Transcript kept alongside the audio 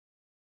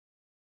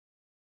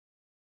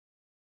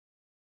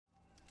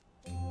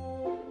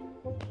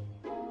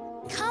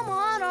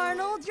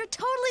Arnold, you're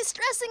totally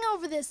stressing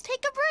over this.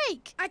 Take a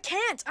break. I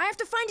can't. I have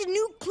to find a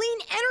new clean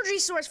energy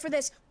source for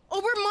this,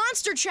 or we're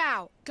monster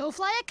chow. Go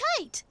fly a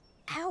kite.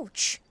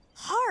 Ouch.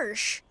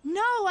 Harsh.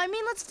 No, I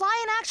mean let's fly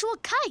an actual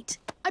kite.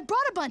 I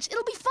brought a bunch.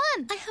 It'll be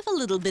fun. I have a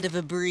little bit of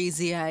a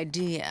breezy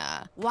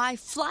idea. Why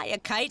fly a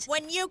kite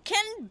when you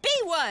can be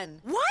one?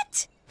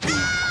 What?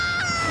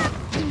 Ah!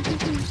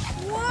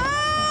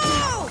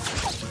 Whoa!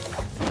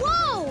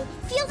 Whoa!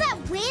 Feel that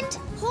wind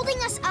holding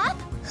us up?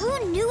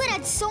 Who knew it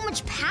had so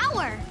much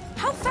power?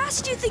 How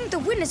fast do you think the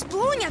wind is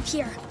blowing up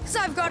here? Because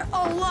I've got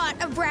a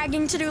lot of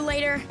bragging to do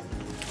later.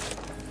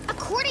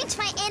 According to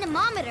my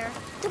anemometer,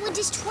 the wind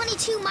is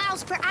 22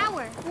 miles per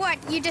hour. What,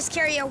 you just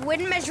carry a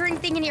wind measuring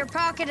thing in your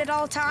pocket at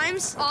all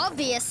times?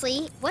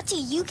 Obviously. What do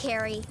you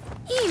carry?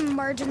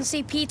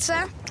 Emergency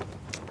pizza.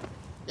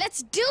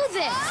 Let's do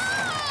this!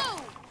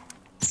 Oh!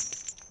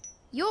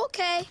 You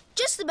okay?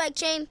 Just the bike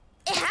chain.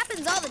 It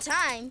happens all the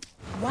time.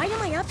 Why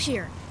am I up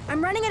here?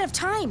 I'm running out of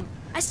time.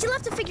 I still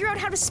have to figure out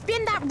how to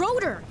spin that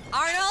rotor.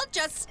 Arnold,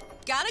 just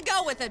gotta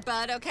go with it,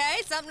 bud,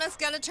 okay? Something's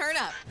gonna turn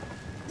up.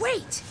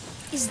 Wait,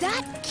 is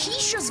that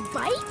Keisha's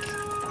bike?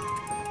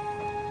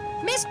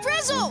 Miss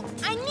Frizzle,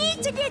 I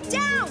need to get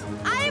down.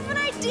 I have an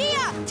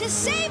idea to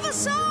save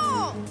us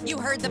all. You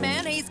heard the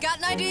man. He's got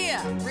an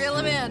idea. Reel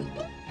him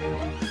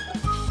in.